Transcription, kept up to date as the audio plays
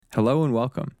Hello and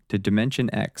welcome to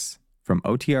Dimension X from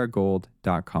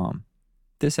OTRGold.com.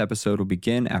 This episode will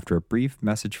begin after a brief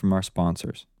message from our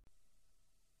sponsors.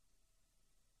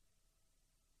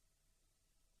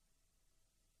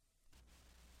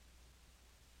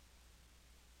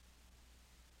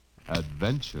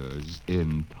 Adventures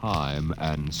in Time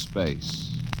and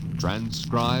Space,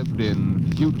 transcribed in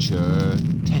future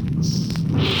tense.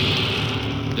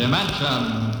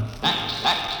 Dimension X.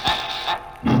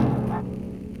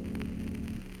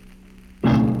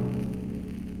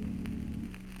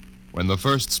 When the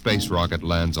first space rocket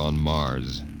lands on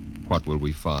Mars, what will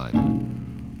we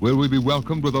find? Will we be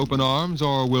welcomed with open arms,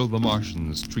 or will the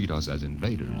Martians treat us as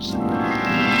invaders?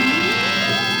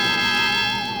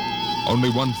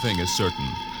 Only one thing is certain.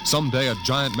 Someday a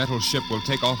giant metal ship will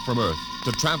take off from Earth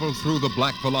to travel through the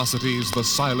black velocities, the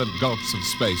silent gulfs of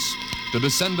space, to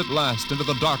descend at last into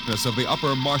the darkness of the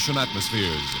upper Martian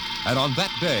atmospheres. And on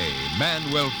that day,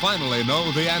 man will finally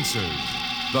know the answers.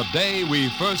 The day we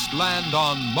first land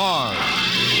on Mars.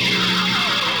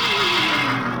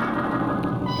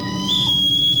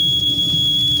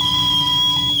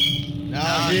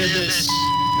 Now hear this.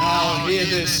 Now hear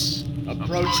this.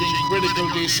 Approaching critical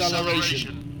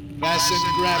deceleration. Fasten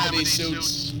gravity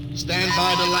suits. Stand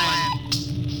by to land.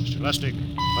 Mr. Lustig,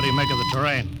 what do you make of the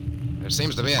terrain? There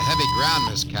seems to be a heavy ground,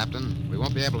 Miss Captain. We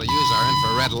won't be able to use our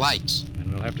infrared lights.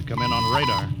 And we'll have to come in on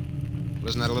radar.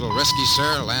 Wasn't that a little risky,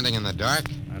 sir, landing in the dark?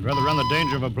 I'd rather run the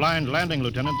danger of a blind landing,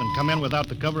 Lieutenant, than come in without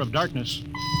the cover of darkness.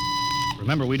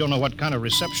 Remember, we don't know what kind of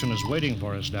reception is waiting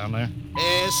for us down there.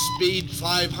 Airspeed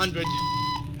 500.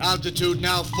 Altitude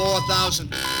now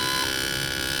 4,000.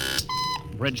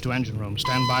 Bridge to engine room.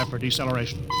 Stand by for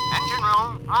deceleration. Engine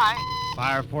room, aye.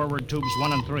 Fire forward tubes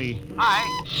 1 and 3.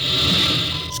 Aye.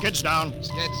 Skids down.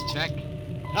 Skids, check.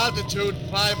 Altitude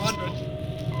 500.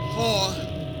 4.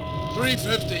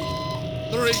 350.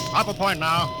 3. Up a point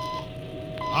now.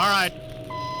 All right.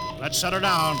 Let's set her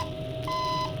down.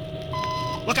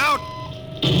 Look out!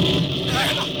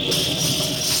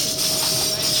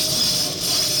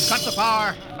 Cut the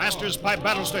power. Master's pipe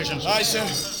battle stations. Aye, sir.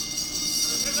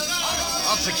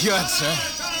 All secured, sir.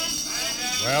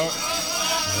 Well,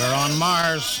 we're on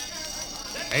Mars.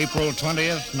 April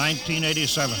 20th,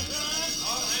 1987.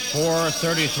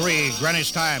 4:33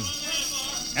 Greenwich time.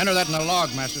 Enter that in the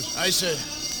log, Masters. Aye, sir.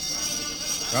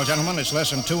 Well, gentlemen, it's less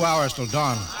than 2 hours till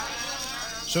dawn.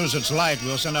 As soon as it's light,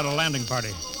 we'll send out a landing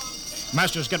party.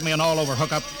 Masters, get me an all-over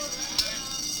hookup.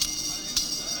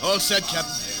 All set,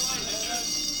 Captain.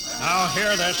 Now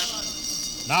hear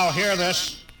this. Now hear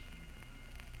this.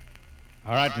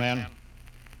 All right, men.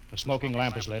 The smoking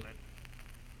lamp is lit.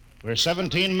 We're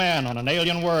 17 men on an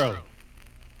alien world.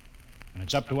 And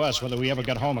it's up to us whether we ever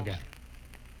get home again.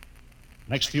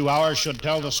 Next few hours should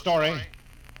tell the story.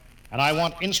 And I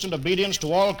want instant obedience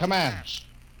to all commands.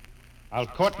 I'll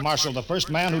court-martial the first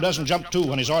man who doesn't jump to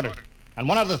when he's ordered. And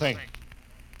one other thing.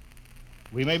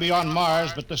 We may be on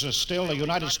Mars, but this is still a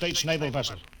United States naval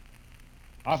vessel.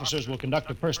 Officers will conduct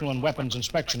a personal and weapons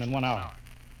inspection in 1 hour.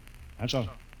 That's all.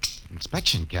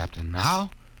 Inspection, Captain.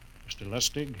 Now? Mr.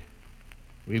 Lustig,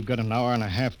 we've got an hour and a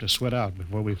half to sweat out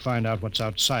before we find out what's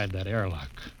outside that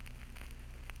airlock.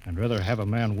 I'd rather have a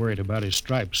man worried about his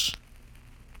stripes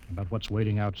about what's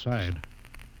waiting outside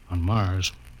on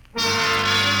Mars.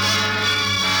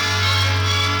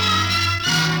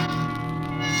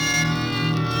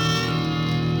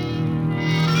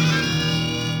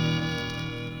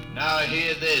 Now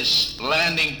hear this.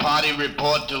 Landing party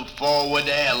report to forward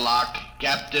airlock.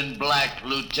 Captain Black,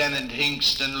 Lieutenant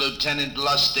Hingston, Lieutenant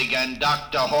Lustig, and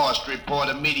Dr. Horst report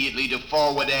immediately to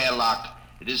forward airlock.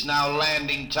 It is now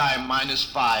landing time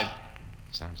 -5.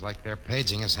 Sounds like they're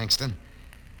paging us, Hingston.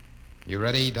 You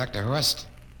ready, Dr. Horst?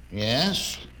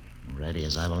 Yes, ready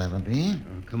as I will ever be.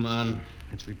 Oh, come on,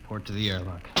 let's report to the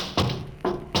airlock.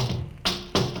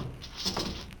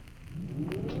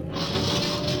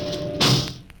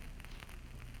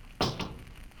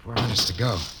 4 minutes to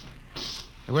go.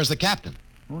 Hey, where's the captain?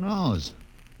 Who knows?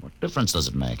 What difference does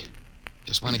it make?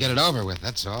 Just want to get it over with,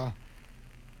 that's all.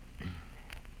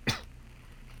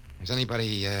 Has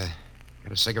anybody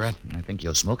got a cigarette? I think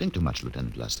you're smoking too much,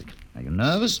 Lieutenant Lustig. Are you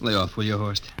nervous? Lay off, will you,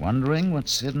 Horst? Wondering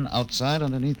what's hidden outside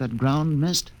underneath that ground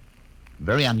mist?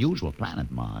 Very unusual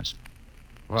planet, Mars.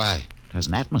 Why? It has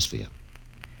an atmosphere.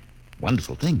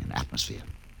 Wonderful thing, an atmosphere.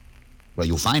 Where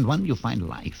you find one, you find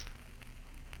life.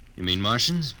 You mean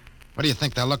Martians? What do you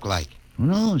think they'll look like? Who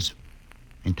knows?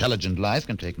 Intelligent life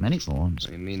can take many forms.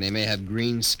 You mean they may have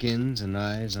green skins and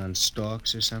eyes on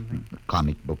stalks or something? The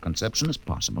comic book conception is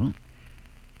possible.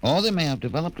 Or they may have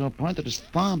developed to a point that is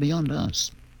far beyond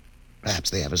us.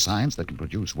 Perhaps they have a science that can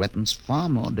produce weapons far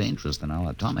more dangerous than our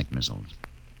atomic missiles.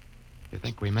 You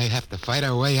think we may have to fight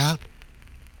our way out?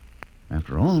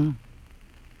 After all,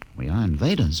 we are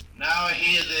invaders. Now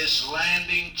hear this.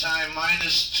 Landing time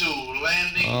 -2.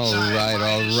 Landing All time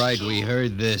right, -2. we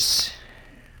heard this.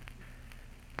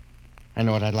 I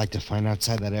know what I'd like to find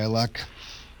outside that airlock.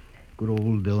 Good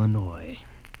old Illinois.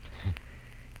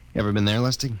 You ever been there,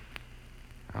 Lustig?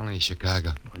 Only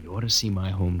Chicago. Well, you ought to see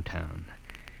my hometown.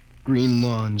 Green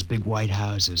lawns, big white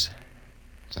houses.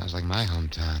 Sounds like my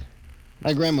hometown.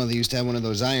 My grandmother used to have one of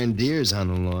those iron deers on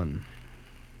the lawn.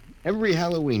 Every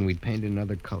Halloween, we'd paint it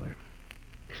another color.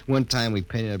 One time, we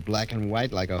painted it black and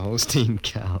white like a Holstein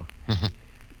cow.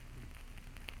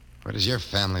 Where does your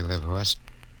family live, Horst?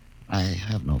 I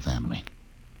have no family.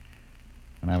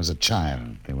 When I was a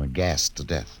child, they were gassed to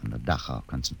death in the Dachau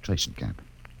concentration camp.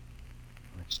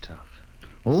 That's tough.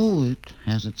 Oh, it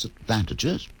has its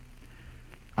advantages.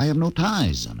 I have no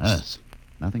ties on Earth.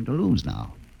 Nothing to lose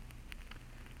now.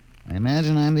 I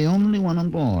imagine I'm the only one on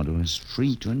board who is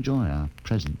free to enjoy our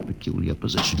present peculiar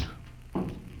position. All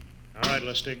right,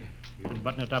 Lustig. You can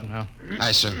button it up now.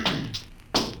 Aye, sir.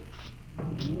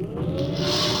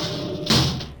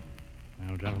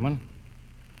 Now, gentlemen,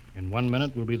 in 1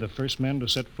 minute we'll be the first men to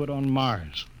set foot on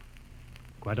Mars.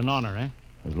 Quite an honor, eh?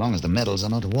 As long as the medals are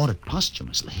not awarded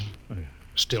posthumously.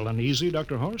 Still uneasy,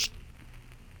 Dr. Horst?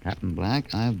 Captain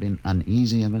Black, I've been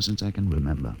uneasy ever since I can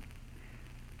remember.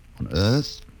 On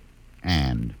Earth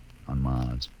and on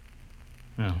Mars.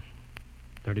 Yeah.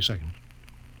 30 seconds.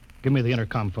 Give me the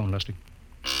intercom phone, Lustig.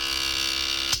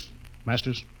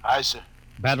 Masters? Aye, sir.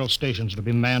 Battle stations to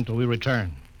be manned till we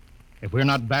return. If we're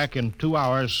not back in 2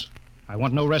 hours, I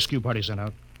want no rescue party sent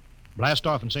out. Blast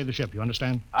off and save the ship, you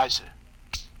understand? Aye, sir.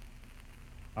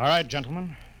 All right,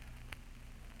 gentlemen.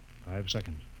 5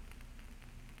 seconds.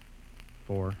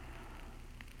 4,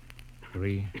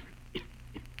 3,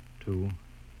 2,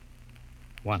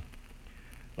 1.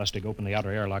 Lustig, open the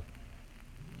outer airlock.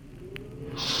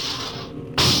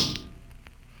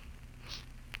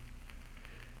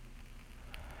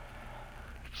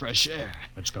 Fresh air.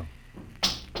 Let's go.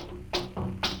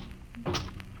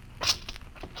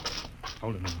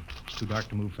 Hold it now. It's too dark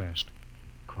to move fast.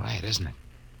 Quiet, isn't it?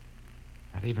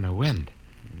 Not even a wind.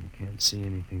 You can't see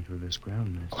anything through this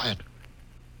ground mist. Quiet.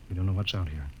 We don't know what's out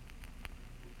here.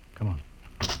 Come on.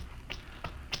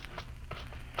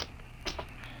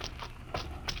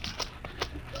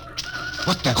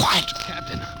 What the? Quiet,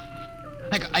 Captain.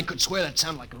 I could swear that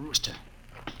sounded like a rooster.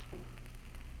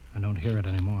 I don't hear it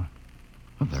anymore.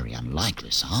 A very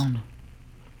unlikely sound.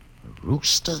 A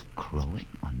rooster crowing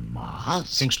on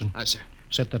Mars? Kingston, Aye, sir.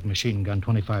 set that machine gun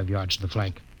 25 yards to the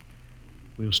flank.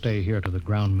 We'll stay here till the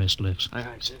ground mist lifts.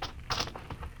 Aye, sir.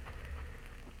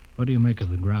 What do you make of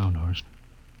the ground, Horst?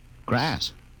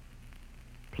 Grass.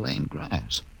 Plain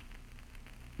grass.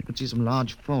 You can see some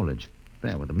large foliage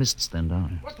there where the mists thin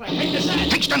down. What the heck is that?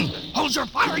 Kingston! Hold your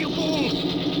fire, you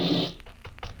fool!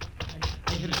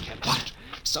 I hit it, Captain. What?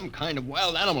 Some kind of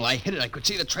wild animal. I hit it. I could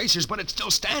see the tracers, but it's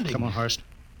still standing. Come on, Horst.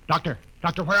 Doctor,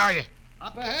 where are you?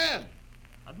 Up ahead.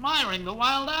 Admiring the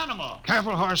wild animal.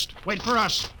 Careful, Horst. Wait for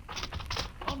us.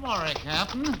 Don't worry,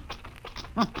 Captain.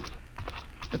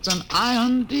 It's an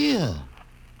iron deer.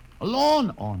 A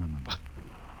lawn ornament.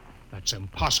 That's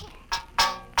impossible.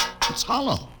 It's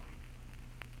hollow.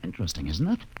 Interesting, isn't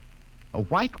it? A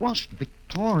whitewashed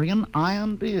Victorian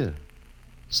iron deer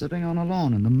sitting on a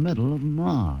lawn in the middle of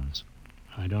Mars.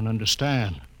 I don't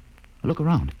understand. Look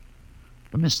around.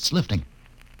 The mist's lifting.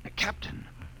 Captain,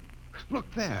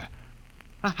 look there.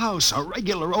 A house, a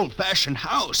regular old-fashioned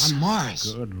house. On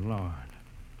Mars. Good Lord.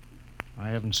 I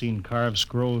haven't seen carved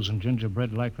scrolls and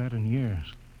gingerbread like that in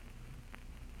years.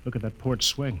 Look at that port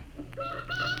swing.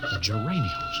 The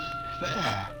geraniums.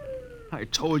 There. I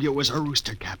told you it was a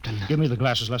rooster, Captain. Give me the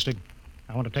glasses, Lustig.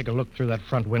 I want to take a look through that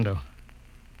front window.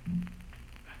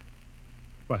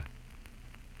 What?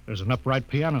 There's an upright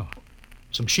piano.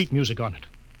 Some sheet music on it.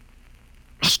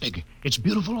 Lustig, it's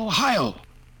beautiful Ohio.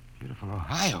 Beautiful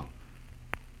Ohio.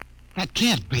 That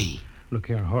can't be. Look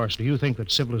here, Horst. Do you think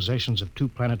that civilizations of two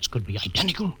planets could be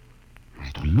identical?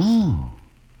 I don't know.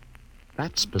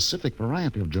 That specific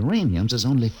variety of geraniums is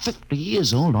only 50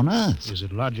 years old on Earth. Is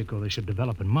it logical they should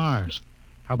develop in Mars?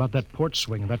 How about that port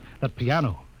swing and that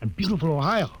piano and beautiful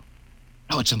Ohio?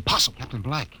 No, it's impossible. Captain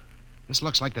Black, this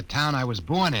looks like the town I was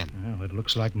born in. Well, it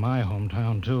looks like my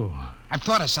hometown, too. I've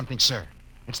thought of something, sir.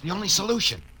 It's the only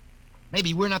solution.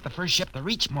 Maybe we're not the first ship to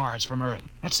reach Mars from Earth.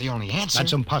 That's the only answer.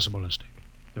 That's impossible, Lustig.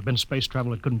 If there'd been space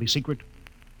travel, it couldn't be secret. Do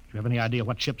you have any idea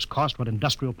what ships cost, what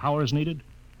industrial power is needed?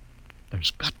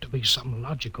 There's got to be some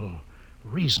logical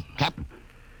reason. Captain,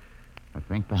 I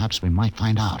think perhaps we might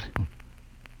find out.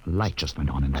 A light just went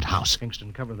on in that house.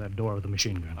 Kingston, cover that door with the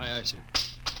machine gun. Aye, sir.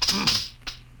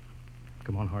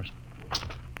 Come on, Horst.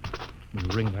 We'll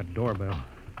ring that doorbell.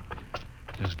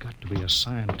 There's got to be a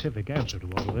scientific answer to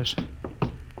all of this.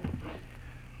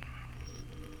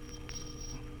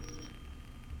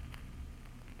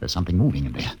 There's something moving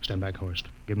in there. Stand back, Horst.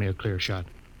 Give me a clear shot.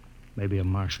 Maybe a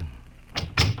Martian.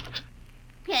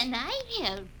 Can I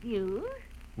help you?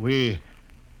 We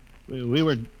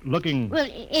were looking... Well,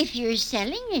 if you're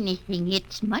selling anything,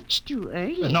 it's much too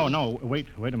early. No, wait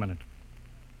a minute.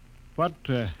 What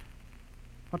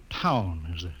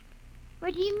town is this?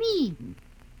 What do you mean?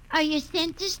 Are you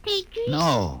census takers?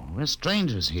 No, we're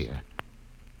strangers here.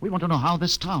 We want to know how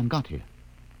this town got here.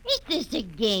 Is this a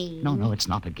game? No, it's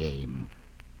not a game.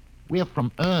 We're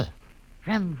from Earth.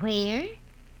 From where?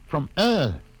 From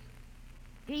Earth.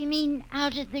 Do you mean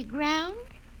out of the ground?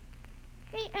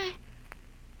 Hey,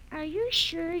 are you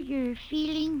sure you're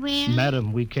feeling well?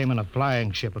 Madam, we came in a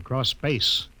flying ship across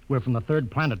space. We're from the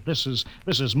third planet. This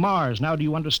is Mars. Now, do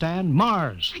you understand?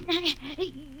 Mars.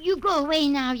 You go away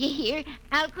now, you hear?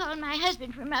 I'll call my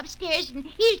husband from upstairs and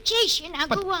he'll chase you. Now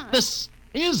But go on. this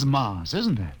is Mars,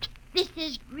 isn't it? This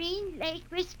is Green Lake,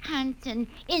 Wisconsin,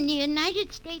 in the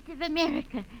United States of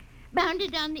America.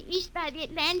 Bounded on the east by the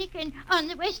Atlantic and on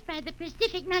the west by the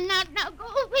Pacific. Now, go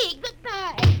away.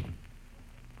 Goodbye.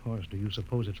 Horace, do you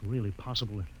suppose it's really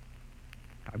possible that...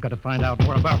 I've got to find out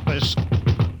more about this.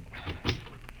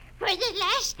 For the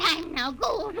last time now,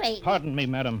 go away. Pardon me,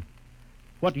 madam.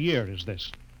 What year is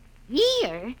this?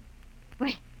 Year?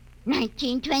 Well,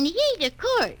 1928, of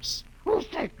course. Oh,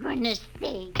 for goodness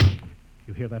sake.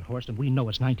 You hear that, Horst? And we know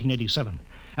it's 1987.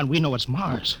 And we know it's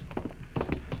Mars.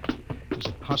 Is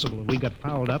it possible that we got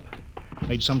fouled up,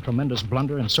 made some tremendous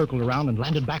blunder, and circled around and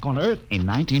landed back on Earth? In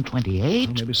 1928?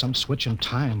 Well, maybe some switch in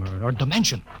time or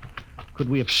dimension. Could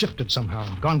we have shifted somehow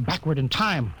and gone backward in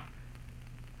time?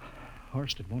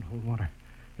 Horst, it won't hold water.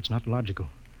 It's not logical.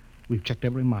 We've checked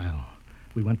every mile.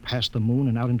 We went past the moon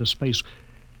and out into space.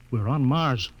 We're on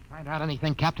Mars. Find out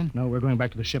anything, Captain? No, we're going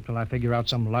back to the ship till I figure out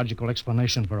some logical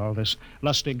explanation for all this.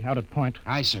 Lustig, out at point.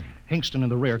 Aye, sir. Hingston in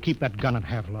the rear. Keep that gun at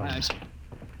half load. Aye, sir.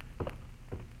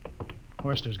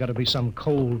 Horst, there's got to be some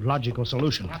cold, logical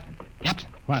solution. Captain.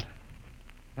 What?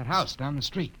 That house down the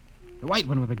street. The white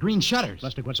one with the green shutters.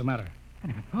 Lustig, what's the matter? I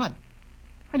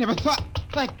never thought.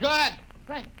 Thank God.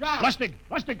 Thank God.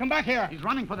 Lustig, come back here. He's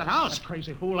running for that house. That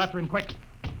crazy fool, after him quick.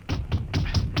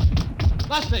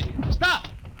 Lustig, stop.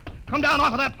 Come down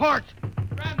off of that porch.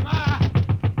 Grandma!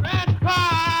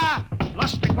 Grandpa!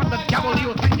 Lustig, what the devil do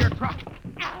you think you're truck?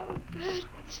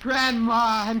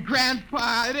 Grandma and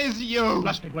Grandpa, it is you.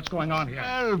 Lustig, what's going on here?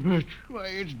 Albert, why,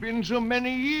 it's been so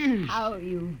many years. How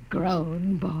you've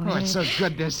grown, boy. Oh, it's so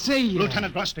good to see you.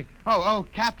 Lieutenant Lustig. Oh,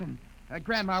 Captain.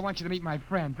 Grandma, I want you to meet my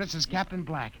friend. This is Captain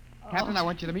Black. Captain, I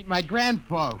want you to meet my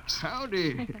grandfolks.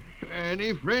 Howdy.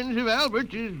 Any friends of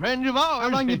Albert's is friends of ours. How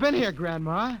long you been here,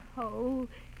 Grandma? Oh,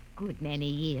 good many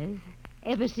years.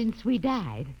 Ever since we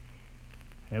died.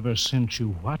 Ever since you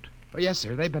what? Oh, yes,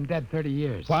 sir. They've been dead 30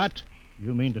 years. What?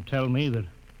 You mean to tell me that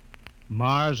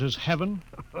Mars is heaven?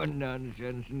 Oh,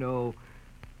 nonsense, no.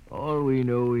 All we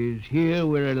know is here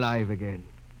we're alive again.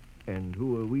 And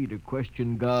who are we to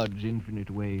question God's infinite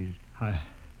ways?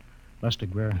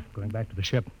 Lustig, we're going back to the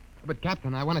ship. But,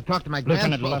 Captain, I want to talk to my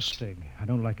Lieutenant grandfolks. Lustig, I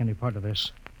don't like any part of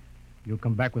this. You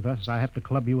come back with us, I have to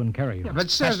club you and carry you. Yeah, but,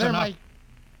 sir, That's they're enough. my...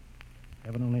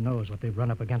 Heaven only knows what they've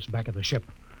run up against back of the ship.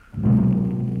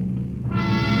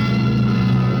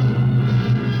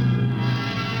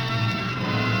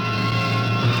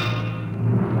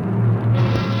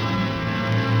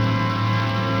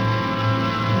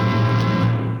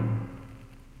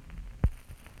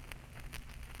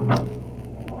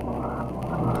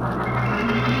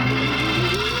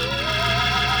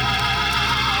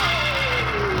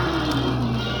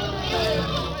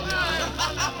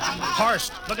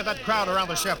 Horst, look at that crowd around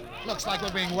the ship. Looks like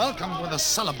we're being welcomed with a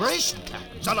celebration,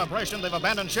 Captain. Celebration, they've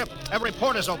abandoned ship. Every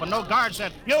port is open, no guards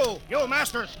set. You,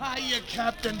 Masters. Hiya,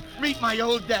 Captain. Meet my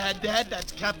old dad. Dad,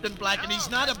 that's Captain Black, and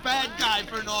he's not a bad guy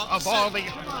for an officer. Of all the...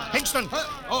 Hingston,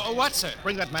 What, sir?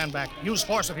 bring that man back. Use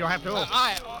force if you have to.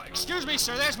 Excuse me,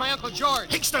 sir. There's my Uncle George.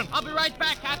 Hingston! I'll be right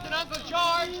back, Captain. Uncle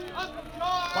George! Uncle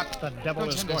George! What the devil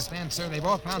Don't is you going... understand, sir? They've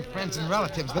all found friends and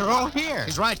relatives. They're all here.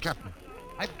 He's right, Captain.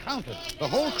 I've counted. The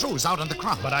whole crew's out on the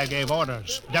crowd. But I gave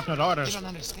orders. Definite You orders. don't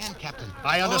understand, Captain.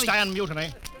 I understand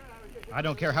mutiny. I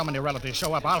don't care how many relatives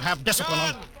show up. I'll have discipline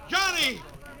on... Johnny!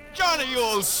 Johnny, you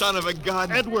old son of a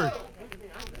gun! Edward!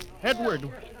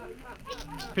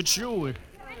 It's you.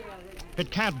 It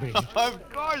can't be. Of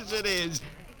course it is.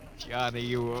 Johnny,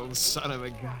 you old son of a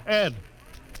gun.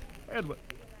 Edward.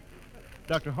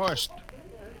 Dr. Horst,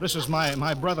 this is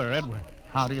my brother, Edward.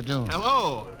 How do you do?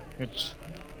 Hello.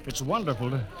 It's wonderful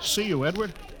to see you,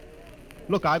 Edward.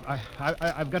 Look, I've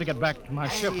got to get back to my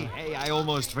ship. Hey, I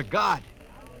almost forgot.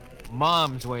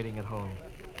 Mom's waiting at home.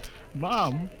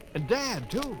 Mom? And Dad,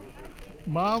 too.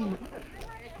 Mom?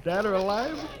 Dad are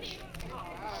alive?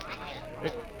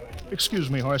 Excuse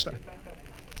me, Horst.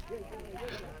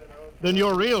 Then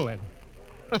you're real, Ed.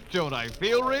 Don't I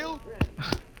feel real?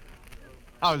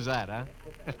 How's that, huh?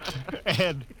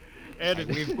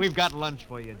 Ed, we've got lunch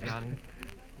for you, Johnny.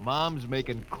 Mom's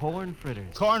making corn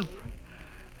fritters.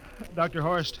 Dr.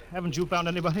 Horst, haven't you found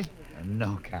anybody?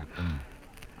 No, Captain.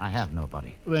 I have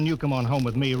nobody. Then you come on home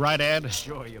with me, right, Ed?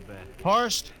 Sure, you bet.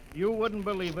 Horst, you wouldn't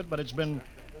believe it, but it's been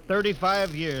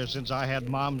 35 years since I had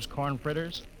Mom's corn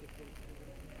fritters.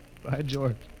 By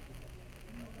George.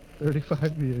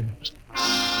 35 years.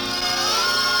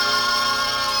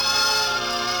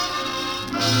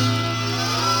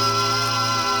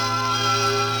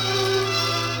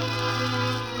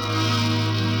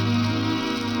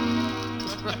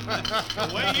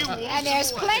 And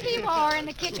there's plenty more in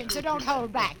the kitchen, so don't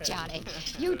hold back, Johnny.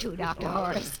 You too, Dr.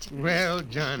 Horst. Well,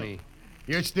 Johnny,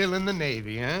 you're still in the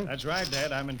Navy, huh? That's right,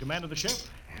 Dad. I'm in command of the ship.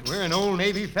 We're an old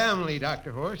Navy family,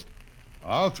 Dr. Horst.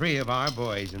 All three of our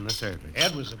boys in the service.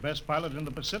 Ed was the best pilot in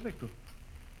the Pacific.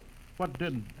 What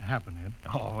did happen, Ed?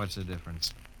 Oh, what's the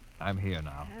difference? I'm here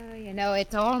now. Oh, you know,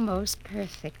 it's almost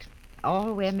perfect.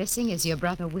 All we're missing is your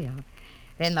brother Will.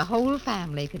 Then the whole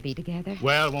family could be together.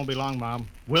 Well, it won't be long, Mom.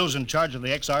 Will's in charge of the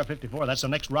XR-54. That's the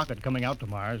next rocket coming out to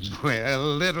Mars. Well,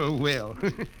 little Will.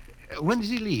 When does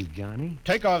he leave, Johnny?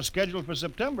 Takeoff scheduled for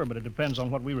September, but it depends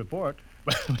on what we report.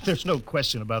 There's no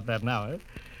question about that now, eh?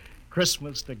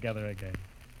 Christmas together again.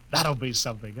 That'll be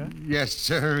something, huh? Yes,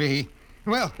 sirree.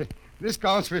 Well, this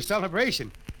calls for a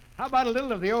celebration. How about a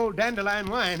little of the old dandelion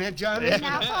wine, eh, Johnny?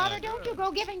 Now, Father, don't you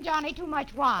go giving Johnny too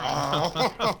much wine.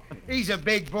 Oh, he's a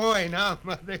big boy now,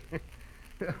 Mother.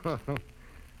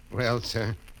 Well,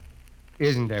 sir,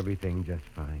 isn't everything just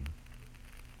fine?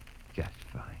 Just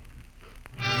fine.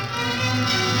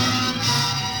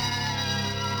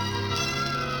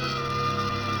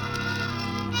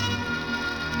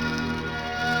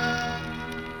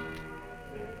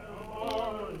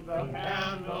 The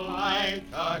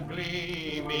candlelights are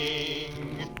gleaming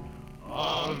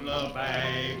on the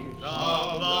banks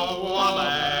of the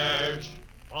Wabash,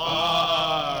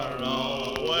 far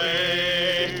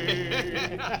away.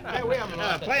 Hey, we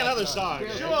have play another song.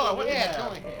 Sure,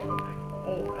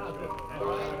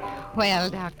 Well,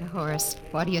 Dr. Horst,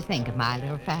 what do you think of my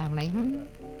little family,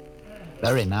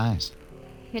 Very nice.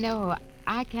 You know,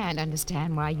 I can't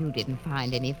understand why you didn't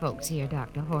find any folks here,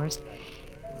 Dr. Horst.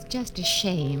 It's just a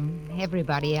shame.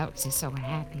 Everybody else is so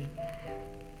happy.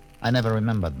 I never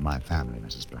remembered my family,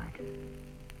 Mrs. Black.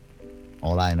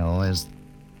 All I know is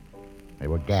they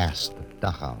were gassed at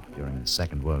Dachau during the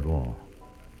Second World War.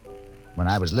 When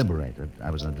I was liberated,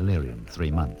 I was in a delirium 3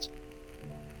 months.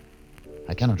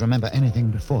 I cannot remember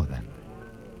anything before then.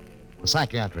 A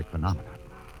psychiatric phenomenon.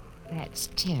 That's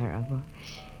terrible.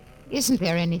 Isn't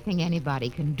there anything anybody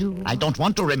can do? I don't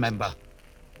want to remember.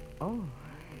 Oh.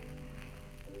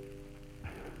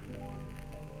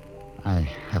 I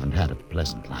haven't had a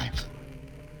pleasant life.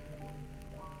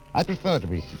 I prefer to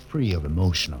be free of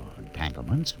emotional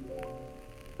entanglements.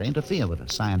 They interfere with a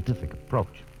scientific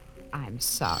approach. I'm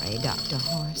sorry, Dr.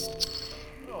 Horst.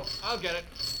 Oh, I'll get it.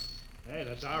 Hey,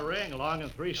 that's our ring, long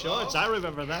and 3 shorts. I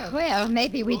remember that. Well,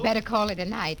 maybe we'd better call it a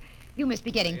night. You must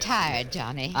be getting tired,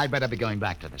 Johnny. I'd better be going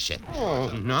back to the ship. Oh,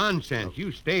 nonsense.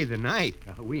 You stay the night.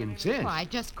 We insist. Oh, I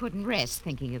just couldn't rest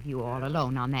thinking of you all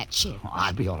alone on that ship. Oh,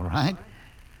 I'll be all right.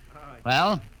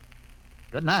 Well,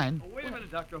 good night. Oh, wait a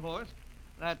minute, Dr. Horst.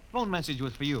 That phone message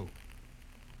was for you.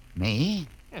 Me?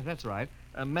 Yes, that's right.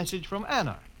 A message from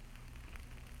Anna.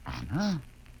 Anna?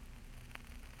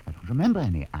 I don't remember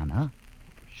any Anna.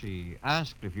 She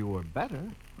asked if you were better.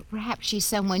 Perhaps she's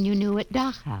someone you knew at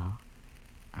Dachau.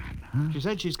 Anna? She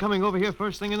said she's coming over here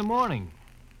first thing in the morning.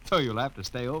 So you'll have to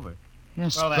stay over.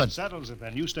 Yes, well, but... that settles it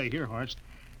then. You stay here, Horst.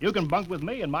 You can bunk with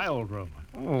me in my old room.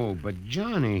 Oh, but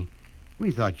Johnny, we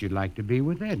thought you'd like to be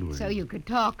with Edward. So you could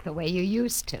talk the way you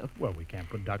used to. Well, we can't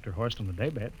put Dr. Horst on the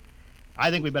daybed. I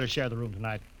think we better share the room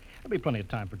tonight. There'll be plenty of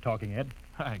time for talking, Ed.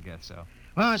 I guess so.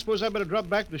 Well, I suppose I better drop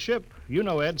back to the ship. You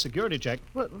know, Ed, security check.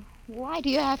 Well, why do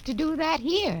you have to do that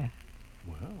here?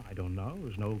 Well, I don't know.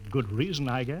 There's no good reason,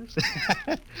 I guess.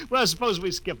 Well, suppose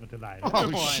we skip it tonight.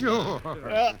 Oh, sure.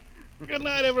 Well, good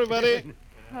night, everybody.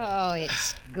 Oh,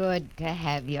 it's good to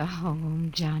have you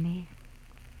home, Johnny.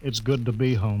 It's good to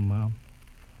be home, Mom.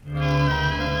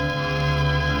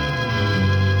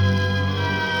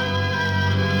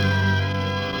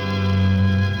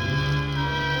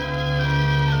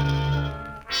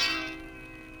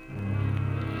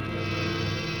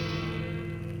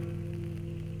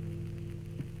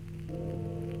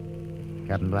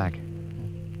 Captain Black,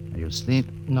 are you asleep?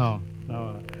 No.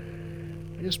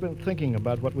 I just been thinking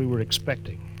about what we were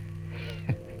expecting.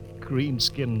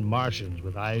 Green-skinned Martians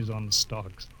with eyes on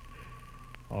stalks.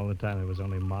 All the time it was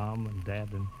only Mom and Dad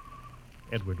and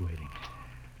Edward waiting.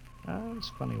 It's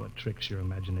funny what tricks your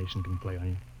imagination can play on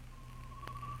you.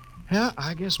 Yeah,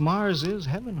 I guess Mars is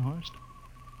heaven, Horst.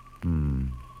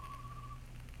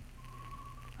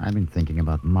 I've been thinking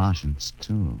about Martians,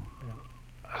 too.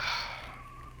 Yeah.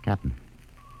 Captain,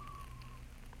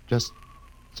 just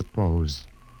suppose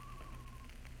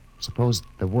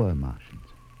there were Martians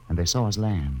and they saw us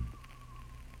land.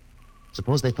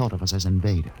 Suppose they thought of us as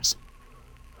invaders.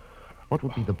 What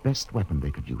would be the best weapon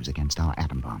they could use against our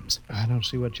atom bombs? I don't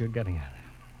see what you're getting at.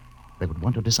 They would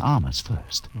want to disarm us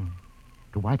first,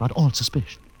 to wipe out all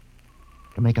suspicion,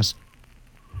 to make us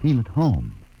feel at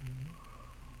home.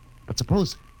 But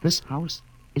suppose this house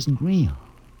isn't real.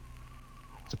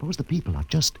 Suppose the people are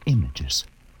just images,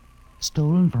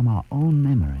 stolen from our own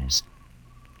memories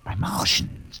by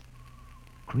Martians,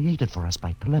 created for us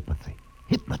by telepathy,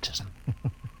 hypnotism.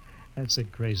 That's the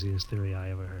craziest theory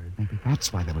I ever heard. Maybe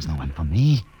that's why there was no one for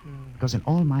me. Because in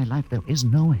all my life, there is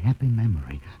no happy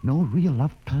memory, no real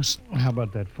loved person. How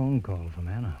about that phone call from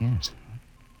Anna? Yes,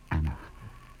 Anna.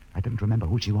 I didn't remember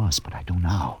who she was, but I do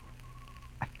now.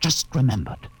 I just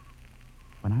remembered.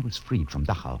 When I was freed from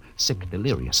Dachau, sick,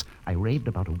 delirious, I raved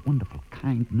about a wonderful,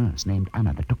 kind nurse named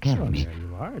Anna that took care of me. There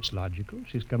you are. It's logical.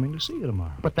 She's coming to see you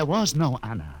tomorrow. But there was no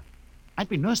Anna. I'd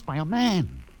been nursed by a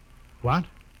man. What?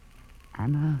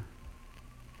 Anna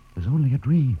was only a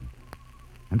dream.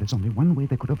 And there's only one way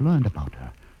they could have learned about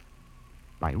her.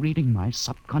 By reading my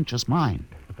subconscious mind.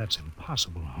 But that's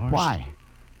impossible, Horst. Why?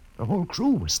 The whole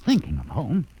crew was thinking of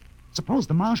home. Suppose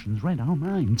the Martians read our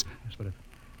minds. Yes, but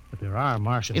if there are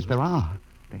Martians... If there are,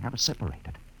 they have us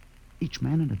separated. Each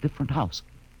man in a different house.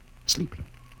 Sleeping.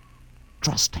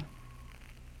 Trusting.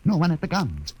 No one at the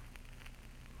guns.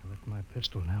 I left my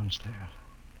pistol downstairs.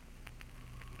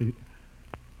 Do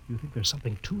you think there's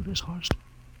something to this, Horst?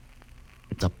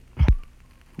 It's a...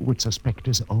 Who would suspect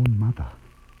his own mother?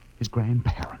 His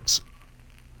grandparents?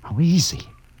 How easy.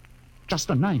 Just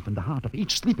a knife in the heart of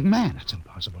each sleeping man. That's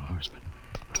impossible, Horst,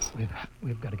 but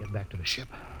we've got to get back to the ship.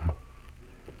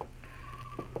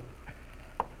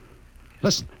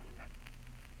 Listen.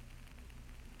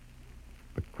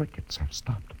 The crickets have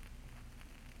stopped.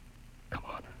 Come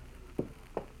on.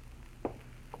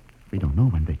 We don't know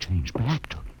when they change back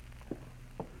to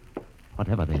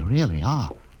whatever they really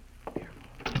are.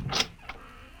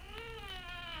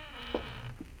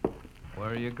 Where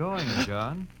are you going,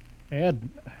 John? Ed,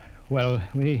 well,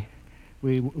 we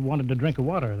wanted to drink of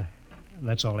water.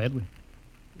 That's all, Ed.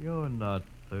 You're not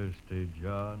thirsty,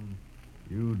 John.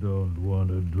 You don't want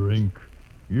to drink.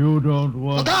 You don't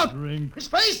want Look out! to drink. His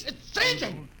face, it's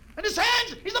changing! And his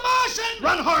hands, he's a Martian!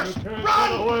 Run, horse! You can't Run!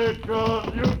 get away,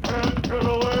 John. You can't get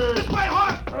away. This way,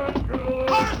 horse! Can't get away,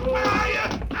 Horse, John. where are you?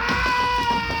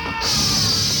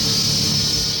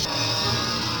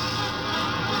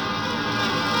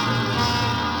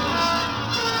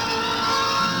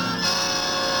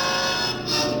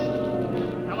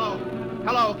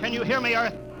 Hello, can you hear me,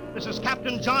 Earth? This is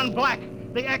Captain John Black,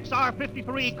 the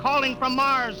XR-53, calling from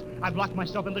Mars. I've locked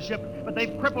myself in the ship, but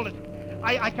they've crippled it.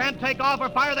 I can't take off or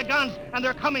fire the guns, and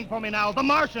they're coming for me now, the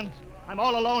Martians. I'm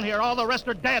all alone here. All the rest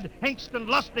are dead. Hinkston,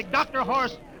 Lustig, Dr.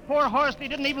 Horst. Poor Horst, he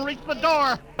didn't even reach the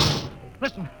door.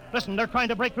 Listen, they're trying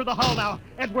to break through the hull now.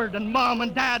 Edward and Mom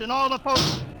and Dad and all the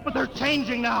folks. But they're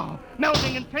changing now,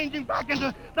 melting and changing back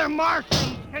into... They're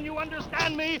Martians. Can you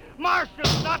understand me?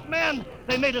 Martians, not men.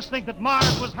 They made us think that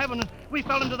Mars was heaven, and we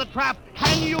fell into the trap.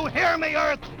 Can you hear me,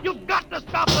 Earth? You've got to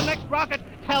stop the next rocket.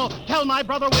 Tell my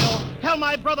brother Will. Tell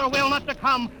my brother Will not to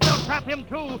come. They'll trap him,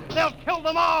 too. They'll kill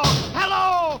them all.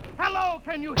 Hello,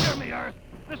 can you hear me, Earth?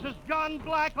 This is John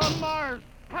Black on Mars.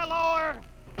 Hello, Earth.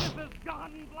 This is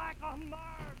John Black on Mars.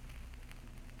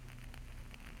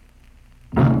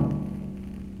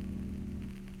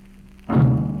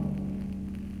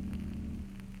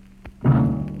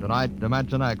 Tonight,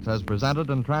 Dimension X has presented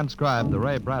and transcribed the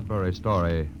Ray Bradbury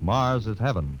story, Mars is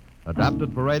Heaven,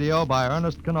 adapted for radio by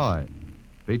Ernest Kenoy.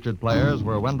 Featured players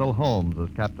were Wendell Holmes as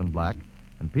Captain Black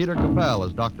and Peter Capell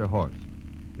as Dr. Horst.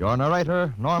 Your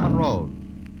narrator, Norman Rose.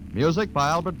 Music by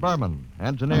Albert Berman,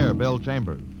 engineer Bill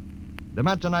Chambers.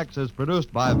 Dimension X is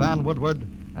produced by Van Woodward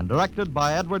and directed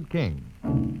by Edward King.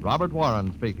 Robert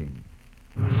Warren speaking.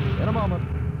 In a moment...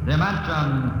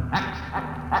 Dimension X.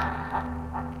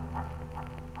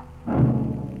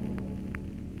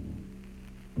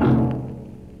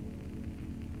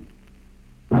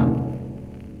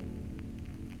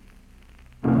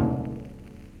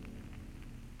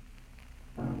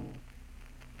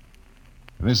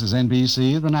 This is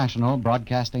NBC, the national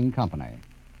broadcasting company.